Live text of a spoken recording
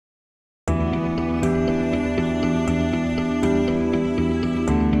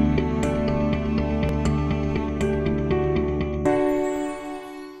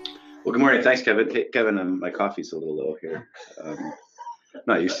Well, good morning. Thanks, Kevin. Hey, Kevin, my coffee's a little low here.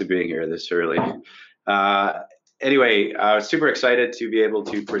 Not used to being here this early. Uh, anyway, super excited to be able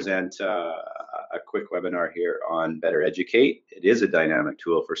to present a quick webinar here on BetterEducate. It is a dynamic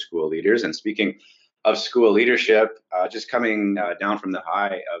tool for school leaders. And speaking of school leadership, just coming down from the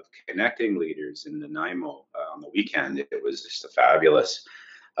high of connecting leaders in Nanaimo on the weekend, it was just a fabulous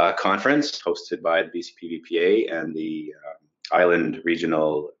conference hosted by the BCPVPA and the Island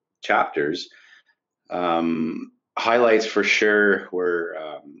Regional chapters. Highlights for sure were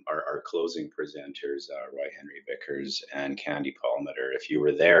our closing presenters, Roy Henry Vickers and Candy Palmater. If you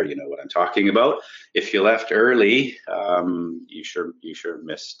were there, you know what I'm talking about. If you left early, you sure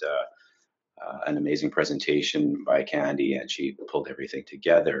missed an amazing presentation by Candy, and she pulled everything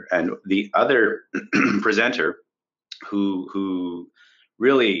together. And the other presenter who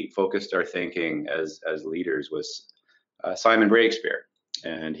really focused our thinking as leaders was Simon Breakspear.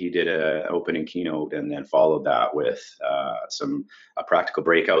 And he did an opening keynote and then followed that with a practical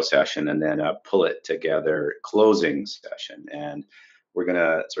breakout session and then a pull it together closing session. And we're going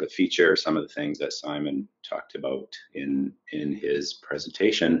to sort of feature some of the things that Simon talked about in his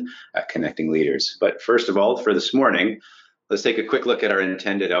presentation at Connecting Leaders. But first of all, for this morning, let's take a quick look at our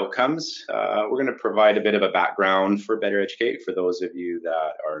intended outcomes. We're going to provide a bit of a background for BetterEducate for those of you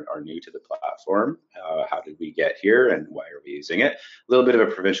that are new to the platform. How did we get here and why are we using it? A little bit of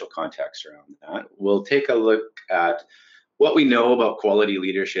a provincial context around that. We'll take a look at what we know about quality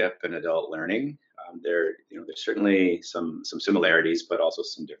leadership and adult learning. There's certainly some similarities, but also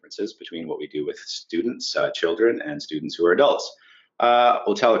some differences between what we do with students, children, and students who are adults.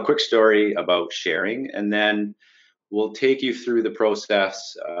 We'll tell a quick story about sharing, and then we'll take you through the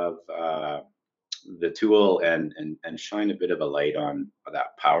process of the tool and shine a bit of a light on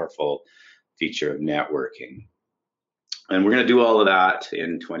that powerful feature of networking. And we're going to do all of that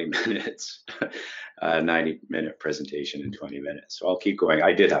in 20 minutes, a 90-minute presentation in 20 minutes. So I'll keep going.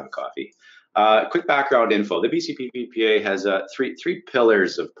 I did have a coffee. Quick background info. The BCPVPA has three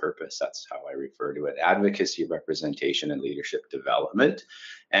pillars of purpose. That's how I refer to it: advocacy, representation, and leadership development.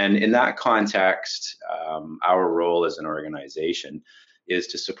 And in that context, our role as an organization is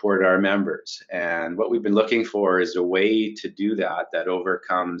to support our members. And what we've been looking for is a way to do that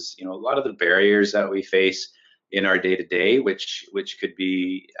overcomes, a lot of the barriers that we face in our day-to-day, which could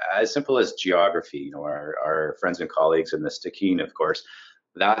be as simple as geography. Our friends and colleagues in the Stikine, of course,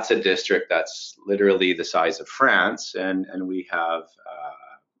 that's a district that's literally the size of France, and we have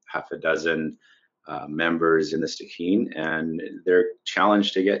half a dozen members in the Stikine, and they're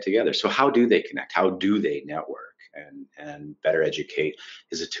challenged to get together. So how do they connect? How do they network? And BetterEducate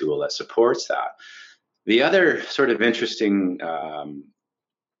is a tool that supports that. The other sort of interesting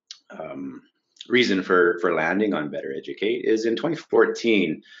reason for landing on BetterEducate is in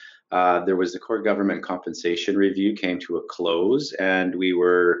 2014, there was the core government compensation review came to a close, and we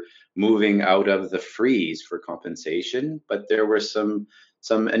were moving out of the freeze for compensation, but there were some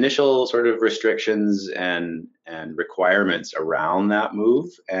initial sort of restrictions and requirements around that move,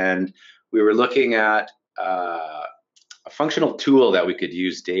 and we were looking at a functional tool that we could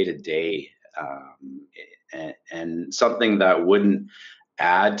use day to day, and something that wouldn't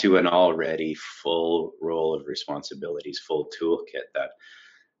add to an already full role of responsibilities, full toolkit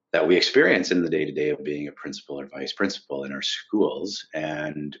that we experience in the day-to-day of being a principal or vice principal in our schools.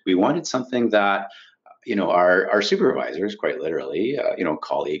 And we wanted something that, our supervisors, quite literally,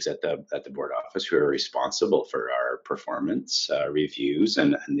 colleagues at the board office who are responsible for our performance reviews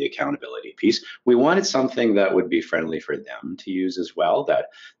and the accountability piece, we wanted something that would be friendly for them to use as well,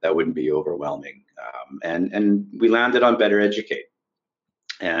 that wouldn't be overwhelming. And we landed on BetterEducate.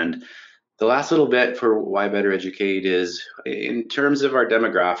 And the last little bit for why BetterEducate is, in terms of our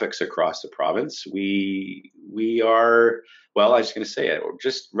demographics across the province, we are, well, I was going to say it,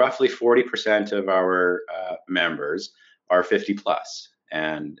 just roughly 40% of our members are 50 plus.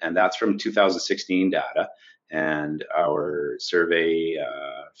 And that's from 2016 data. And our survey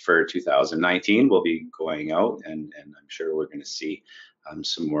for 2019 will be going out, and I'm sure we're going to see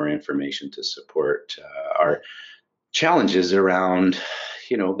some more information to support our challenges around,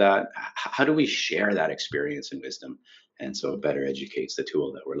 that how do we share that experience and wisdom? And so BetterEducate's the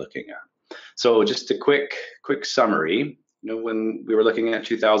tool that we're looking at. So just a quick summary. When we were looking at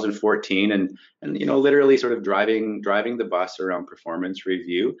 2014 and literally sort of driving the bus around performance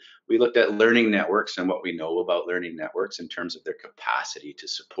review, we looked at learning networks and what we know about learning networks in terms of their capacity to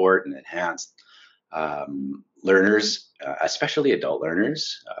support and enhance learners, especially adult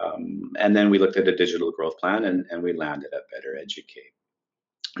learners. And then we looked at a digital growth plan, and we landed at BetterEducate.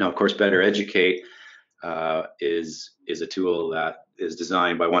 Now, of course, BetterEducate is a tool that is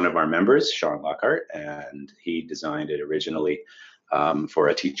designed by one of our members, Sean Lockhart, and he designed it originally for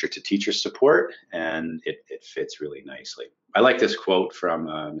a teacher-to-teacher support, and it fits really nicely. I like this quote from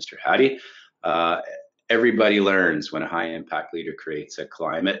Mr. Hattie. Everybody learns when a high-impact leader creates a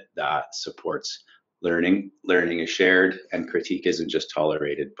climate that supports learning. Learning is shared, and critique isn't just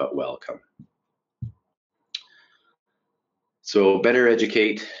tolerated, but welcome. So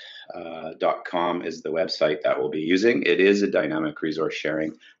BetterEducate.com is the website that we'll be using. It is a dynamic resource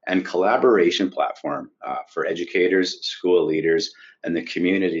sharing and collaboration platform for educators, school leaders, and the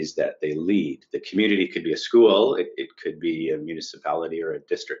communities that they lead. The community could be a school, it could be a municipality or a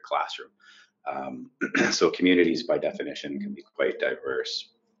district classroom. So communities by definition can be quite diverse.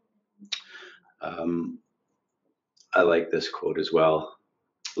 I like this quote as well.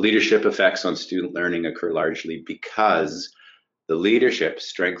 Leadership effects on student learning occur largely because the leadership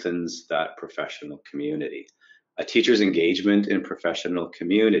strengthens that professional community. A teacher's engagement in professional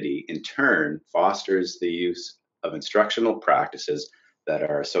community, in turn, fosters the use of instructional practices that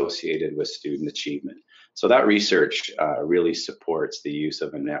are associated with student achievement. So that research really supports the use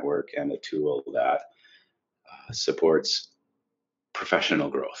of a network and a tool that supports professional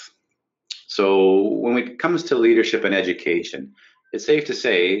growth. So when it comes to leadership and education, it's safe to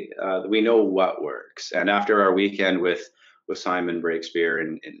say that we know what works. And after our weekend with Simon Breakspear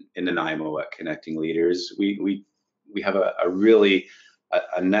in Nanaimo at Connecting Leaders, we have a really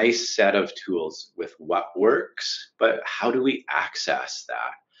a nice set of tools with what works, but how do we access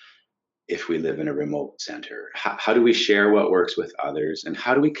that if we live in a remote center? How do we share what works with others, and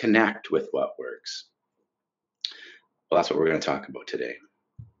how do we connect with what works? Well, that's what we're going to talk about today.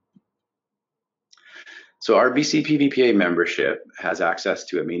 So our BCPVPA membership has access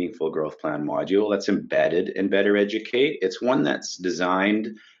to a meaningful growth plan module that's embedded in BetterEducate. It's one that's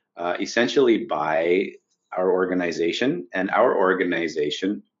designed essentially by our organization, and our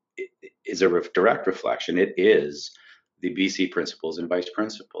organization is a direct reflection. It is the BC principles and vice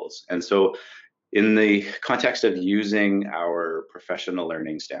principles. And so in the context of using our professional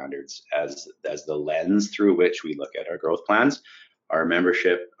learning standards as the lens through which we look at our growth plans, our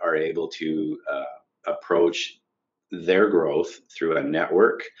membership are able to approach their growth through a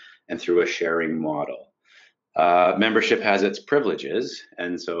network and through a sharing model. Membership has its privileges,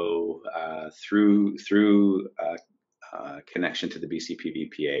 and so through connection to the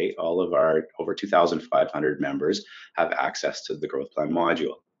BCPVPA, all of our over 2,500 members have access to the growth plan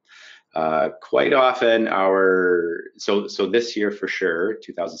module. Quite often so this year for sure,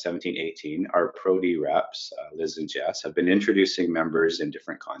 2017-18, our Pro-D reps, Liz and Jess, have been introducing members in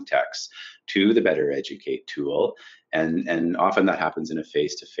different contexts to the BetterEducate tool. And often that happens in a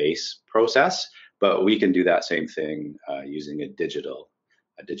face-to-face process, but we can do that same thing using a digital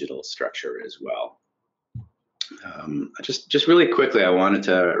structure as well. Just really quickly, I wanted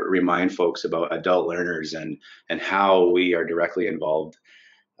to remind folks about adult learners and how we are directly involved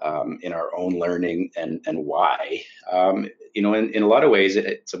in our own learning and why. In a lot of ways,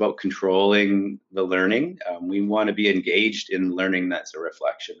 it's about controlling the learning. We want to be engaged in learning that's a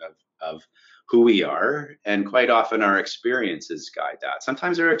reflection of who we are, and quite often our experiences guide that.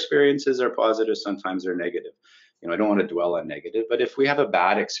 Sometimes our experiences are positive, sometimes they're negative. I don't want to dwell on negative, but if we have a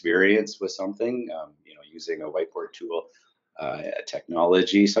bad experience with something, using a whiteboard tool,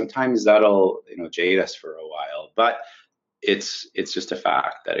 technology, sometimes that'll jade us for a while. But it's just a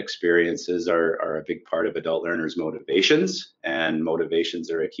fact that experiences are a big part of adult learners' motivations, and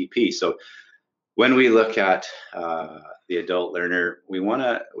motivations are a key piece. So when we look at the adult learner, we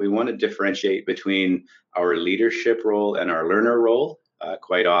want to differentiate between our leadership role and our learner role.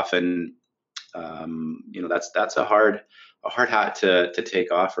 Quite often, that's a hard hat to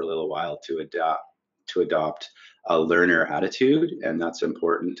take off for a little while, to adopt a learner attitude, and that's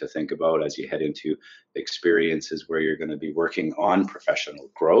important to think about as you head into experiences where you're going to be working on professional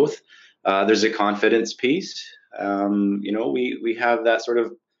growth. There's a confidence piece. We have that sort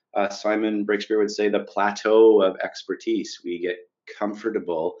of Simon Breakspear would say the plateau of expertise. We get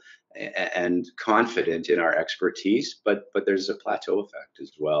comfortable and confident in our expertise, but there's a plateau effect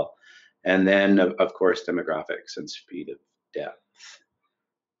as well. And then of course demographics and speed of depth.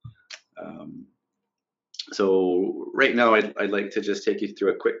 So right now, I'd like to just take you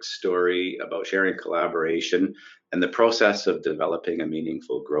through a quick story about sharing collaboration and the process of developing a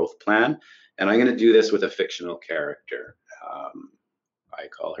meaningful growth plan. And I'm going to do this with a fictional character. I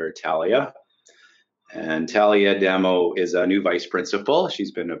call her Talia. And Talia Demo is a new vice principal.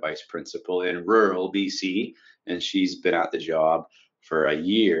 She's been a vice principal in rural BC, and she's been at the job for a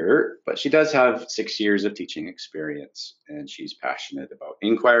year, but she does have 6 years of teaching experience, and she's passionate about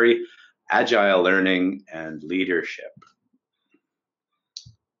inquiry, agile learning and leadership.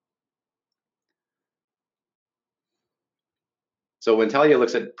 So when Talia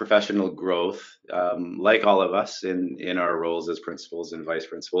looks at professional growth, like all of us in our roles as principals and vice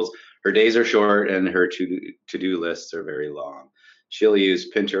principals, her days are short and her to-do lists are very long. She'll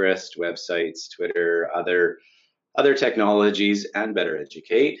use Pinterest, websites, Twitter, other technologies, and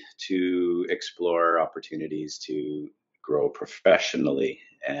BetterEducate to explore opportunities to grow professionally.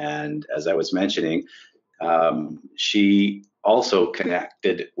 And as I was mentioning, she also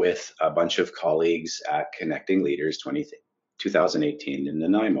connected with a bunch of colleagues at Connecting Leaders 2018 in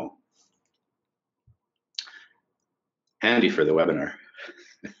Nanaimo. Handy for the webinar.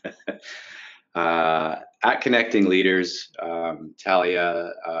 At Connecting Leaders,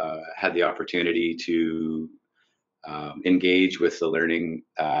 Talia had the opportunity to engage with the learning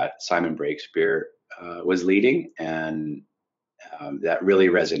Simon Breakspear was leading, and that really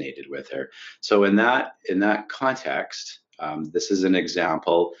resonated with her. So in that context, this is an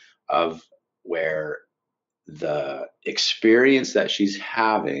example of where the experience that she's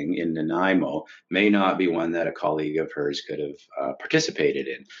having in Nanaimo may not be one that a colleague of hers could have participated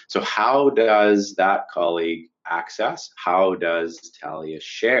in. So how does that colleague access? How does Talia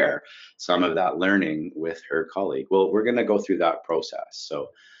share some of that learning with her colleague? Well, we're going to go through that process. So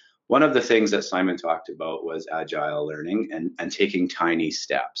one of the things that Simon talked about was agile learning and taking tiny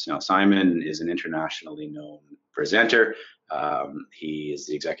steps. Now, Simon is an internationally known presenter. He is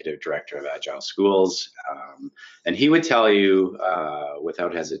the executive director of Agile Schools. And he would tell you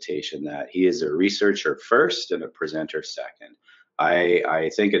without hesitation that he is a researcher first and a presenter second. I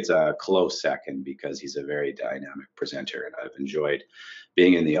think it's a close second because he's a very dynamic presenter, and I've enjoyed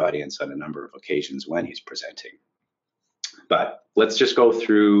being in the audience on a number of occasions when he's presenting. But let's just go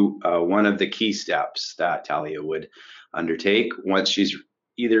through one of the key steps that Talia would undertake once she's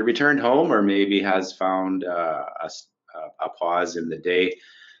either returned home or maybe has found a pause in the day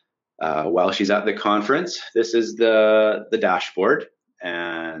while she's at the conference. This is the dashboard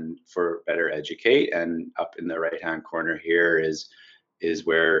and for BetterEducate, and up in the right-hand corner here is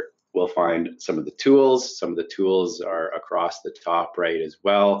where we'll find some of the tools. Some of the tools are across the top right as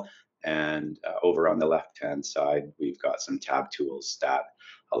well. And over on the left-hand side, we've got some tab tools that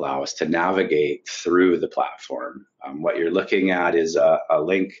allow us to navigate through the platform. What you're looking at is a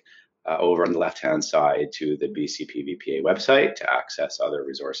link over on the left-hand side to the BCPVPA website to access other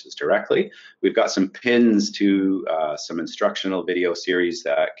resources directly. We've got some pins to some instructional video series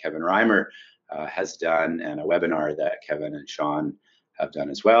that Kevin Reimer has done, and a webinar that Kevin and Sean have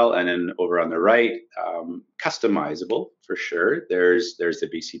done as well. And then over on the right, customizable for sure, there's the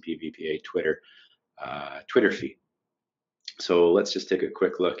BCPVPA Twitter feed. So let's just take a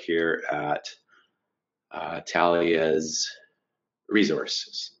quick look here at Talia's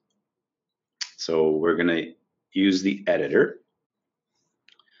resources. So we're going to use the editor.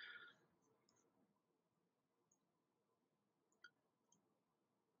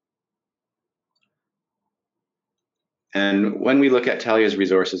 And when we look at Talia's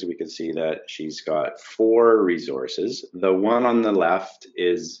resources, we can see that she's got 4 resources. The one on the left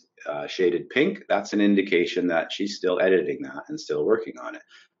is shaded pink. That's an indication that she's still editing that and still working on it.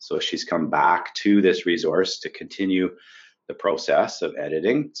 So she's come back to this resource to continue the process of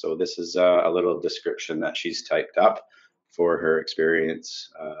editing. So this is a little description that she's typed up for her experience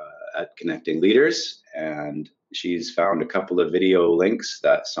at Connecting Leaders. And she's found a couple of video links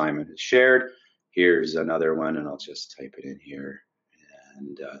that Simon has shared. Here's another one, and I'll just type it in here,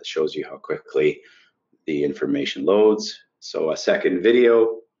 and it shows you how quickly the information loads. So a second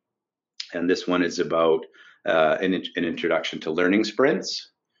video, and this one is about an introduction to learning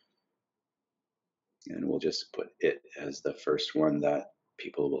sprints. And we'll just put it as the first one that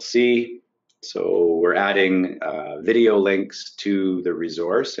people will see. So we're adding video links to the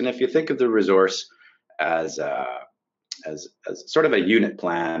resource. And if you think of the resource as sort of a unit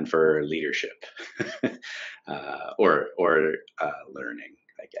plan for leadership or learning,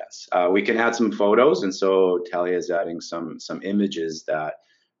 I guess. We can add some photos, and so Talia is adding some images that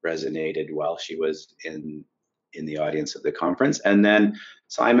resonated while she was in the audience at the conference. And then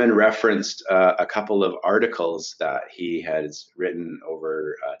Simon referenced a couple of articles that he has written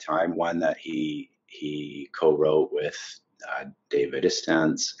over time, one that he co-wrote with David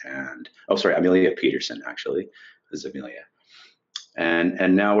Istance and, Amelia Peterson, actually. Is Amelia.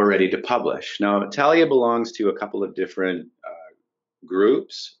 And now we're ready to publish. Now, Talia belongs to a couple of different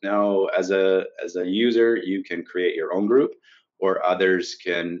groups. Now, as a user, you can create your own group, or others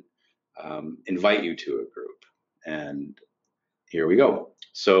can invite you to a group. And here we go.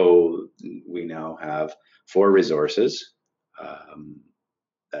 So we now have 4 resources.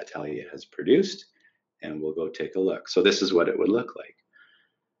 that Talia has produced, and we'll go take a look. So this is what it would look like.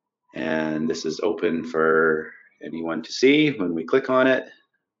 And this is open for anyone to see when we click on it.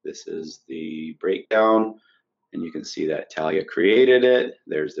 This is the breakdown, and you can see that Talia created it.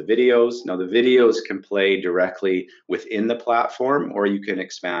 There's the videos. Now the videos can play directly within the platform, or you can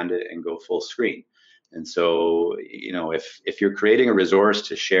expand it and go full screen. And so, you know, if you're creating a resource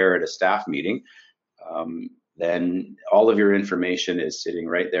to share at a staff meeting, then all of your information is sitting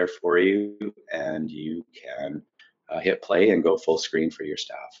right there for you, and you can hit play and go full screen for your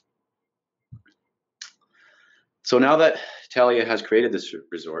staff. So now that Talia has created this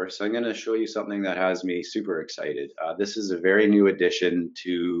resource, I'm going to show you something that has me super excited. This is a very new addition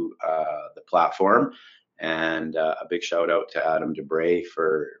to the platform, and a big shout out to Adam DeBray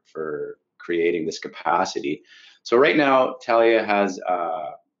for creating this capacity. So right now, Talia has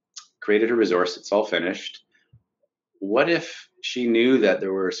created a resource. It's all finished. What if she knew that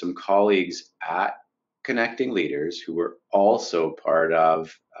there were some colleagues at Connecting Leaders who were also part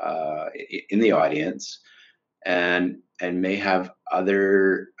of in the audience, and may have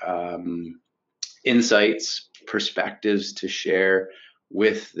other insights, perspectives to share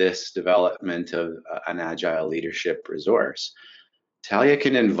with this development of an agile leadership resource? Talia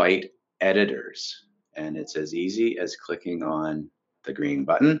can invite editors, and it's as easy as clicking on the green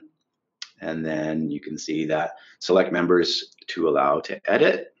button, and then you can see that select members to allow to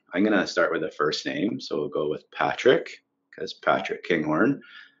edit. I'm going to start with a first name, so we'll go with Patrick, because Patrick Kinghorn,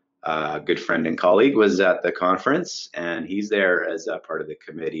 a good friend and colleague, was at the conference, and he's there as a part of the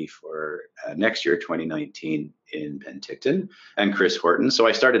committee for next year, 2019, in Penticton, and Chris Horton. So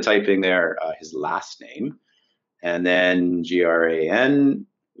I started typing there his last name, and then GRAN,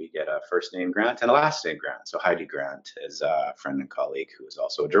 we get a first name Grant and a last name Grant. So Heidi Grant is a friend and colleague who is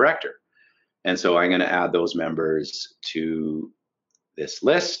also a director. And so I'm going to add those members to this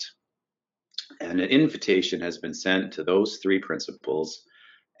list, and an invitation has been sent to those three principals,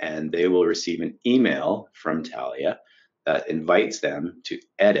 and they will receive an email from Talia that invites them to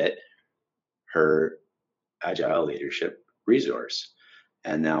edit her Agile Leadership resource.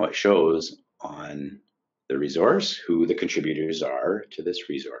 And now it shows on the resource who the contributors are to this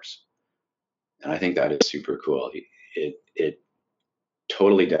resource. And I think that is super cool. It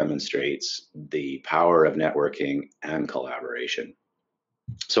totally demonstrates the power of networking and collaboration.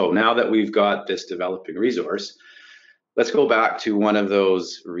 So now that we've got this developing resource, let's go back to one of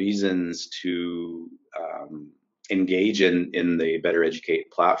those reasons to engage in the BetterEducate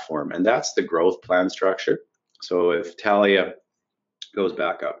platform, and that's the growth plan structure. So if Talia goes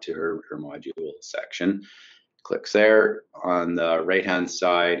back up to her module section, clicks there, on the right-hand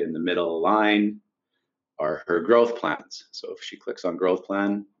side in the middle line are her growth plans. So if she clicks on growth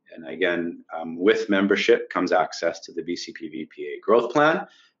plan, and again, with membership comes access to the BCPVPA growth plan,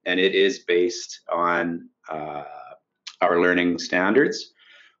 and it is based on our learning standards.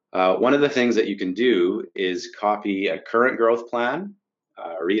 One of the things that you can do is copy a current growth plan,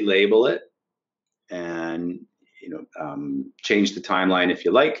 relabel it, and change the timeline if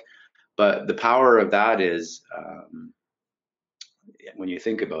you like. But the power of that is, when you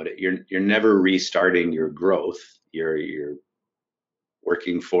think about it, you're never restarting your growth. You're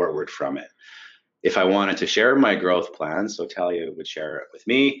working forward from it. If I wanted to share my growth plan, so Talia would share it with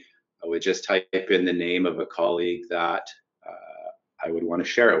me, I would just type in the name of a colleague that I would want to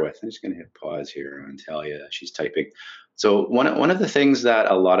share it with. I'm just going to hit pause here on Talia. She's typing. So one of the things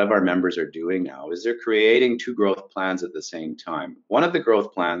that a lot of our members are doing now is they're creating two growth plans at the same time. One of the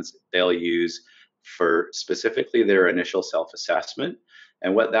growth plans they'll use for specifically their initial self-assessment,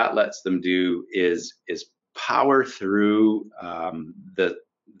 and what that lets them do is power through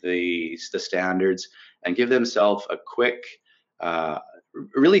the standards and give themselves a quick,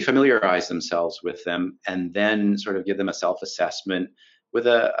 really familiarize themselves with them, and then sort of give them a self-assessment with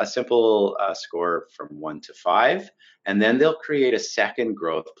a simple score from 1 to 5. And then they'll create a second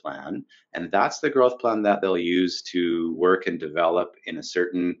growth plan, and that's the growth plan that they'll use to work and develop in a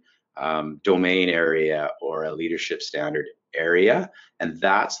certain domain area or a leadership standard area. And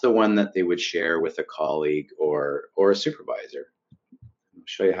that's the one that they would share with a colleague or a supervisor. I'll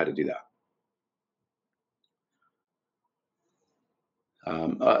show you how to do that.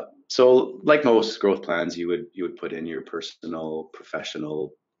 So like most growth plans, you would put in your personal,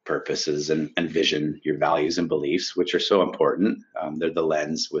 professional purposes and vision, your values and beliefs, which are so important. They're the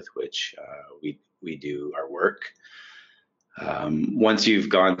lens with which we do our work. Once you've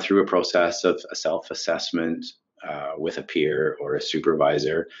gone through a process of a self-assessment with a peer or a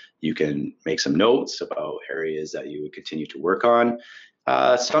supervisor, you can make some notes about areas that you would continue to work on.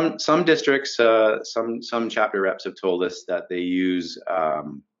 Some districts, some chapter reps have told us that they use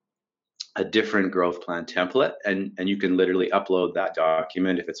a different growth plan template, and you can literally upload that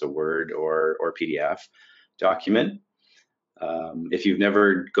document if it's a Word or PDF document. If you've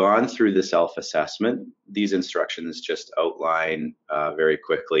never gone through the self-assessment, these instructions just outline very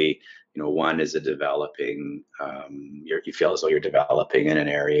quickly. One is a developing. You feel as though you're developing in an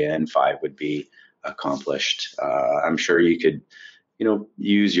area, and 5 would be accomplished. I'm sure you could,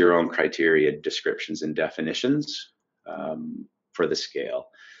 use your own criteria, descriptions, and definitions for the scale.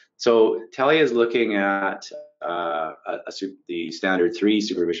 So Talia is looking at the standard 3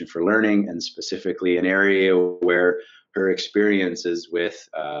 supervision for learning, and specifically an area where her experiences with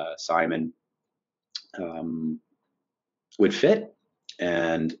Simon would fit.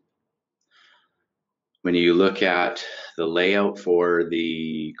 And when you look at the layout for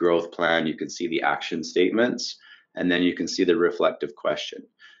the growth plan, you can see the action statements, and then you can see the reflective question.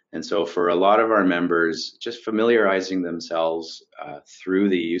 And so for a lot of our members, just familiarizing themselves through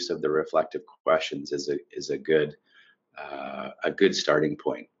the use of the reflective questions is a good starting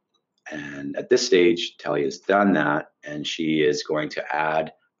point. And at this stage, Talia has done that, and she is going to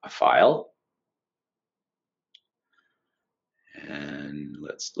add a file. And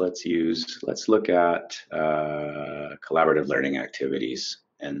let's look at collaborative learning activities.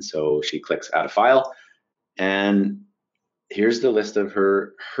 And so she clicks add a file, and here's the list of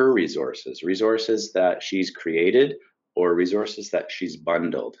her resources that she's created or resources that she's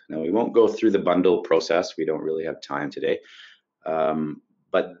bundled. Now, we won't go through the bundle process. We don't really have time today.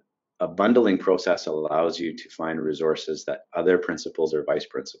 But a bundling process allows you to find resources that other principals or vice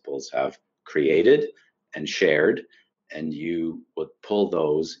principals have created and shared, and you would pull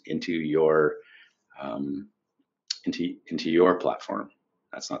those into your platform.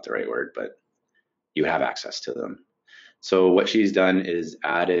 That's not the right word, but you have access to them. So what she's done is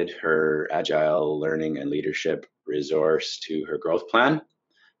added her Agile Learning and Leadership resource to her growth plan.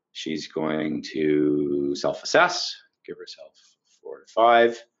 She's going to self-assess, give herself 4 to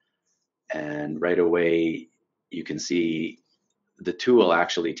 5, and right away you can see the tool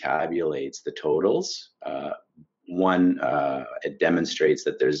actually tabulates the totals. It demonstrates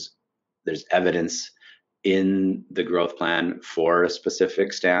that there's evidence in the growth plan for a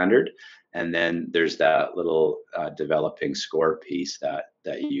specific standard, and then there's that little developing score piece that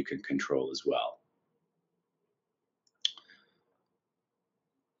you can control as well.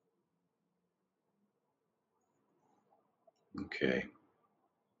 Okay.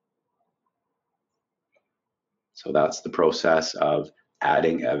 So that's the process of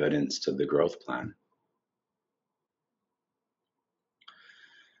adding evidence to the growth plan.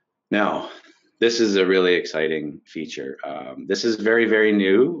 Now, this is a really exciting feature. This is very, very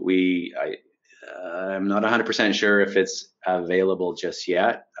new. I'm not 100% sure if it's available just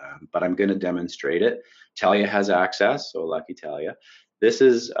yet, but I'm going to demonstrate it. Talia has access, so lucky Talia. This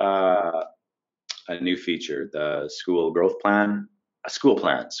is a new feature, the school growth plan,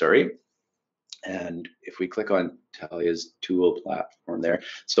 sorry. And if we click on Talia's tool platform there,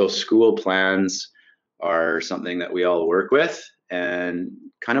 so school plans are something that we all work with, and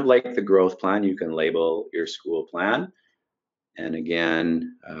kind of like the growth plan, you can label your school plan. And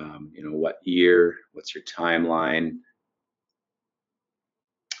again, what year, what's your timeline,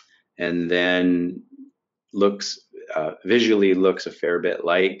 and then visually looks a fair bit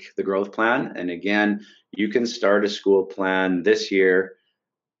like the growth plan. And again, you can start a school plan this year,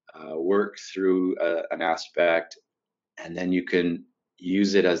 work through an aspect, and then you can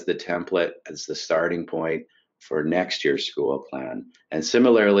use it as the template, as the starting point for next year's school plan. And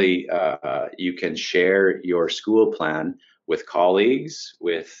similarly, you can share your school plan with colleagues,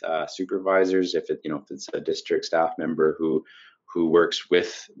 with supervisors, if it's a district staff member who works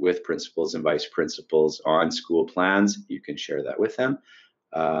with principals and vice principals on school plans, you can share that with them.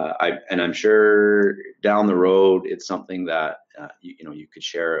 I'm sure down the road, it's something that you could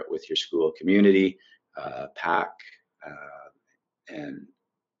share it with your school community, PAC, and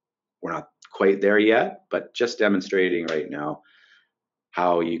we're not quite there yet, but just demonstrating right now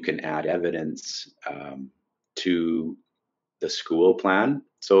how you can add evidence to the school plan.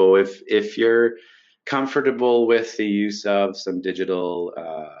 So if you're comfortable with the use of some digital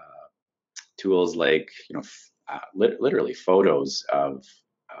tools like literally photos of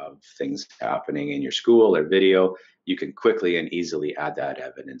things happening in your school or video, you can quickly and easily add that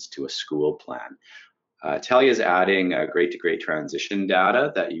evidence to a school plan. Talia is adding grade to grade transition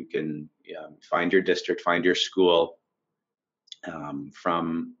data that you can find your district, find your school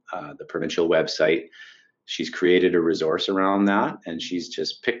from the provincial website. She's created a resource around that, and she's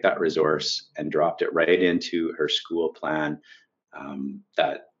just picked that resource and dropped it right into her school plan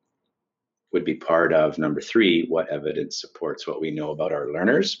that would be part of number 3, what evidence supports what we know about our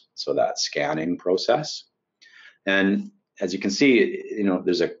learners. So that scanning process. And as you can see,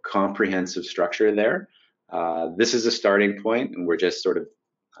 there's a comprehensive structure there. This is a starting point, and we're just sort of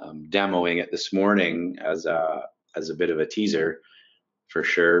demoing it this morning as a bit of a teaser for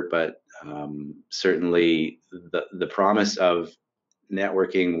sure. But certainly the promise of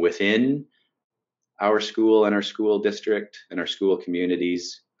networking within our school and our school district and our school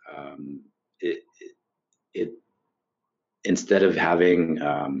communities, it instead of having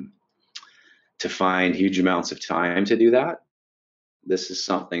to find huge amounts of time to do that, this is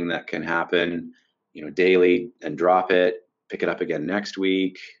something that can happen, daily, and drop it, pick it up again next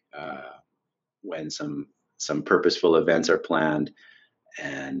week when some purposeful events are planned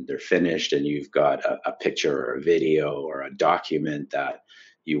and they're finished, and you've got a picture or a video or a document that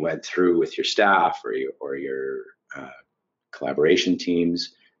you went through with your staff or your collaboration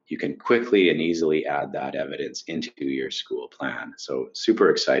teams. You can quickly and easily add that evidence into your school plan. So super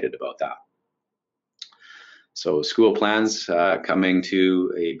excited about that. So school plans coming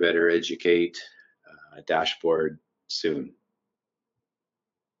to a BetterEducate dashboard soon.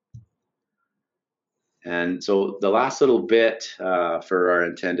 And so the last little bit for our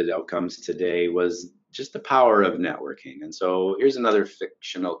intended outcomes today was just the power of networking. And so here's another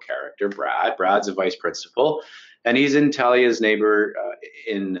fictional character, Brad. Brad's a vice principal, and he's in Talia's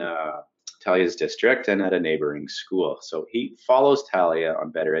Talia's district and at a neighboring school. So he follows Talia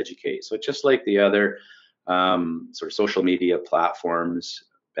on BetterEducate. So just like the other sort of social media platforms,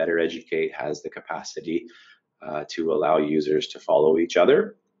 BetterEducate has the capacity to allow users to follow each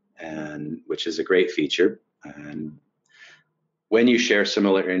other, and which is a great feature. And when you share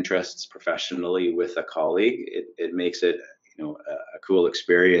similar interests professionally with a colleague, it makes it a cool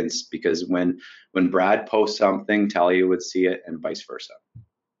experience, because when Brad posts something, Talia would see it, and vice versa.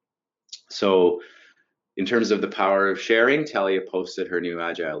 So in terms of the power of sharing, Talia posted her new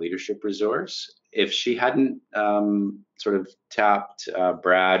Agile Leadership resource. If she hadn't sort of tapped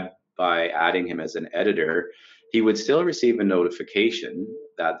Brad by adding him as an editor, he would still receive a notification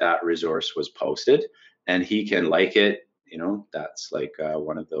that that resource was posted, and he can like it. That's like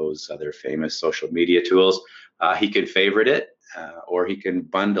one of those other famous social media tools. He can favorite it, or he can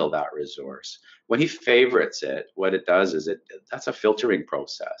bundle that resource. When he favorites it, what it does is that's a filtering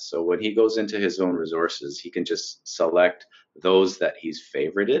process. So when he goes into his own resources, he can just select those that he's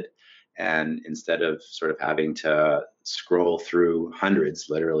favorited. And instead of sort of having to scroll through hundreds,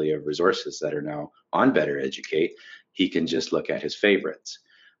 literally, of resources that are now on BetterEducate, he can just look at his favorites.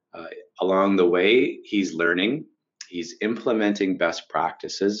 Along the way, he's learning, he's implementing best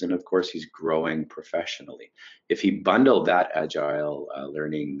practices, and of course, he's growing professionally. If he bundled that Agile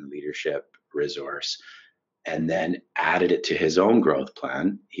Learning Leadership resource and then added it to his own growth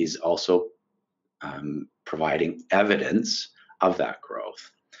plan, he's also providing evidence of that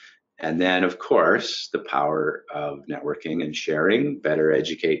growth. And then, of course, the power of networking and sharing,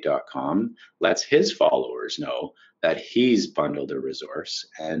 BetterEducate.com lets his followers know that he's bundled a resource,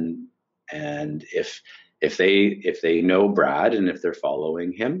 and if they know Brad and if they're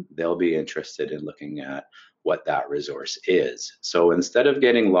following him, they'll be interested in looking at what that resource is. So instead of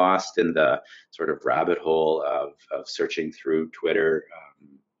getting lost in the sort of rabbit hole of searching through Twitter,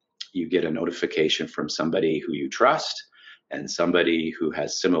 you get a notification from somebody who you trust and somebody who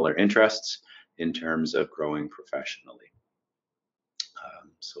has similar interests in terms of growing professionally.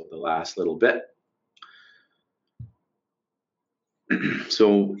 So the last little bit.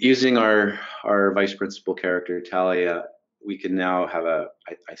 So using our vice principal character, Talia, we can now have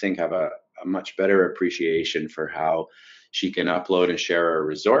I think have a much better appreciation for how she can upload and share a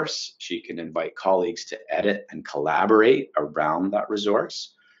resource. She can invite colleagues to edit and collaborate around that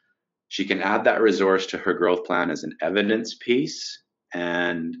resource. She can add that resource to her growth plan as an evidence piece,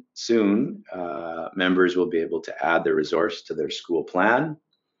 and soon members will be able to add the resource to their school plan.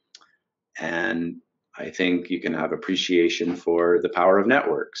 And I think you can have appreciation for the power of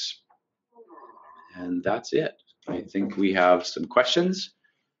networks. And that's it. I think we have some questions.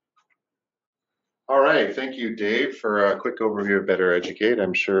 All right, thank you, Dave, for a quick overview of BetterEducate.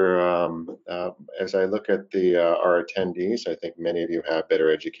 I'm sure as I look at our attendees, I think many of you have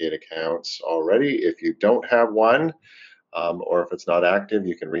BetterEducate accounts already. If you don't have one, or if it's not active,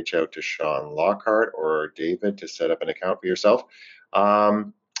 you can reach out to Sean Lockhart or David to set up an account for yourself.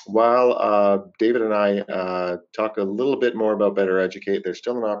 While David and I talk a little bit more about BetterEducate, there's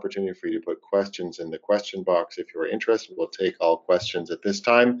still an opportunity for you to put questions in the question box. If you're interested, we'll take all questions at this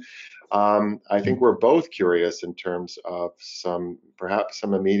time. I think we're both curious in terms of perhaps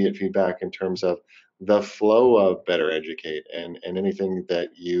some immediate feedback in terms of the flow of BetterEducate and anything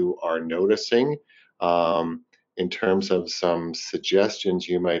that you are noticing in terms of some suggestions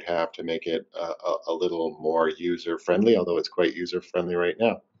you might have to make it a little more user-friendly, although it's quite user-friendly right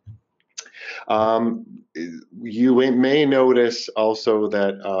now. You may notice also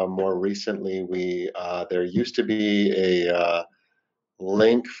that more recently there used to be a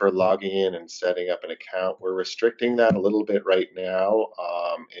link for logging in and setting up an account. We're restricting that a little bit right now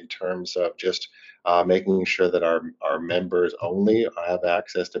in terms of just making sure that our members only have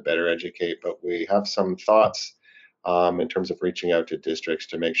access to BetterEducate, but we have some thoughts in terms of reaching out to districts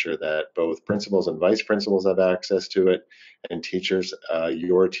to make sure that both principals and vice principals have access to it, and teachers,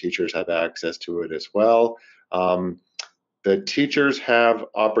 your teachers have access to it as well. The teachers have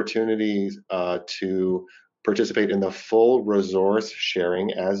opportunities to participate in the full resource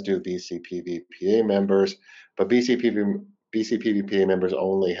sharing, as do BCPVPA members, but BCPVPA members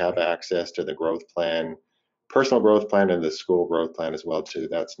only have access to the growth plan, personal growth plan, and the school growth plan as well too.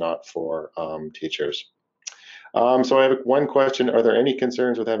 That's not for teachers. So I have one question. Are there any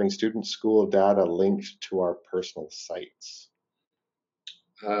concerns with having student school data linked to our personal sites?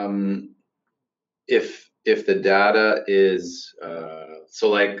 If the data is so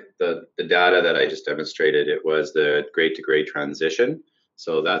like the data that I just demonstrated, it was the grade to grade transition,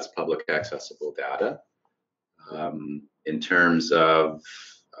 so that's public accessible data. In terms of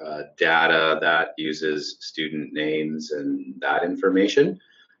data that uses student names and that information,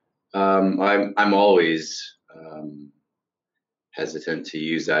 I'm always hesitant to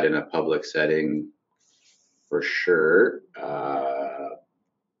use that in a public setting for sure.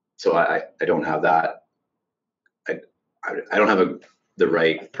 So I don't have that. I don't have the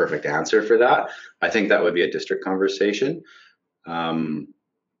right perfect answer for that. I think that would be a district conversation. Yeah.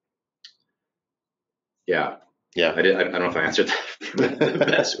 I don't know if I answered that the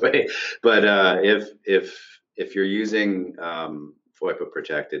best way, but if you're using FOIPA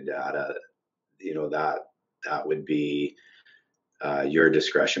protected data, you know, that would be your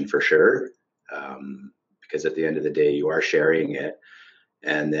discretion for sure, because at the end of the day, you are sharing it.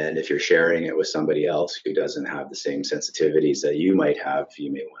 And then if you're sharing it with somebody else who doesn't have the same sensitivities that you might have,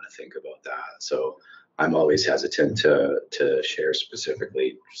 you may want to think about that. So I'm always hesitant to share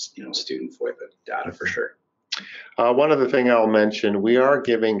specifically, you know, student FOIPA data for sure. One other thing I'll mention, we are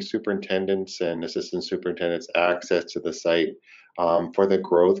giving superintendents and assistant superintendents access to the site for the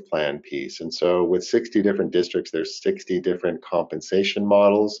growth plan piece. And so with 60 different districts, there's 60 different compensation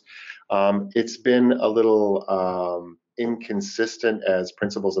models. It's been a little inconsistent as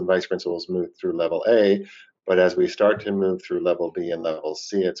principals and vice principals move through level A, but as we start to move through level B and level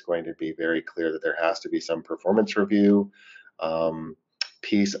C, it's going to be very clear that there has to be some performance review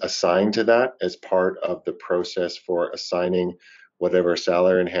piece assigned to that as part of the process for assigning whatever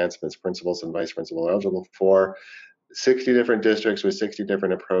salary enhancements principals and vice principals are eligible for. 60 different districts with 60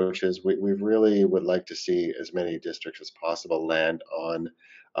 different approaches. We really would like to see as many districts as possible land on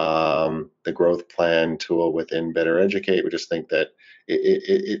the growth plan tool within BetterEducate. We just think that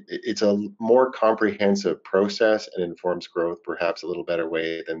it's a more comprehensive process and informs growth perhaps a little better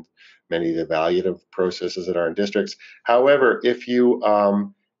way than many of the evaluative processes that are in districts. However, if you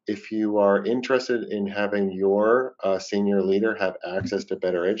are interested in having your senior leader have access to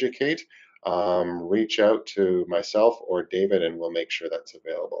BetterEducate, reach out to myself or David and we'll make sure that's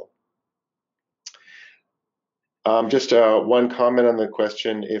available. Just one comment on the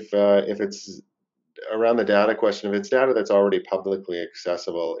question, if it's around the data question, if it's data that's already publicly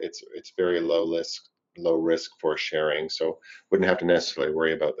accessible, it's very low risk for sharing, so wouldn't have to necessarily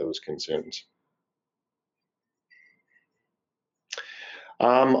worry about those concerns.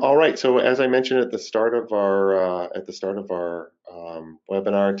 All right, so as I mentioned at the start of our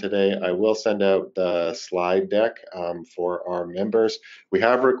webinar today, I will send out the slide deck for our members. We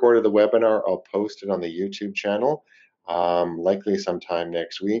have recorded the webinar. I'll post it on the YouTube channel, likely sometime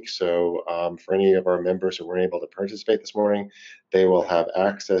next week. So for any of our members who weren't able to participate this morning, they will have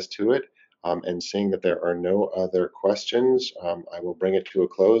access to it. And seeing that there are no other questions, I will bring it to a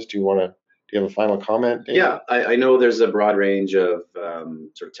close. Do you have a final comment, David? Yeah, I know there's a broad range of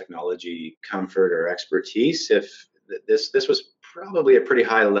sort of technology comfort or expertise. If this was probably a pretty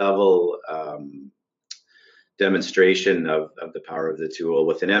high level demonstration of the power of the tool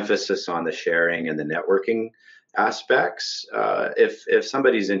with an emphasis on the sharing and the networking aspects. If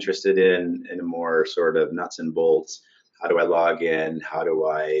somebody's interested in a more sort of nuts and bolts, how do I log in? How do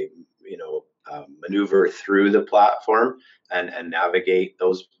I, you know, maneuver through the platform and navigate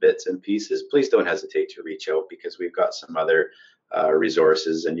those bits and pieces, please don't hesitate to reach out, because we've got some other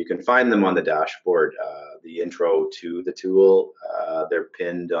resources, and you can find them on the dashboard. The intro to the tool, they're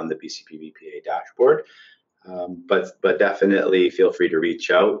pinned on the BCPVPA dashboard. But definitely feel free to reach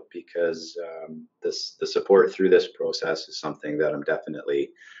out, because the support through this process is something that I'm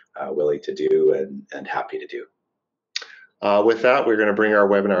definitely willing to do and happy to do. With that, we're going to bring our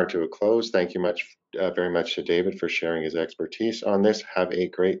webinar to a close. Thank you very much to David for sharing his expertise on this. Have a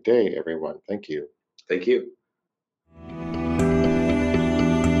great day, everyone. Thank you. Thank you.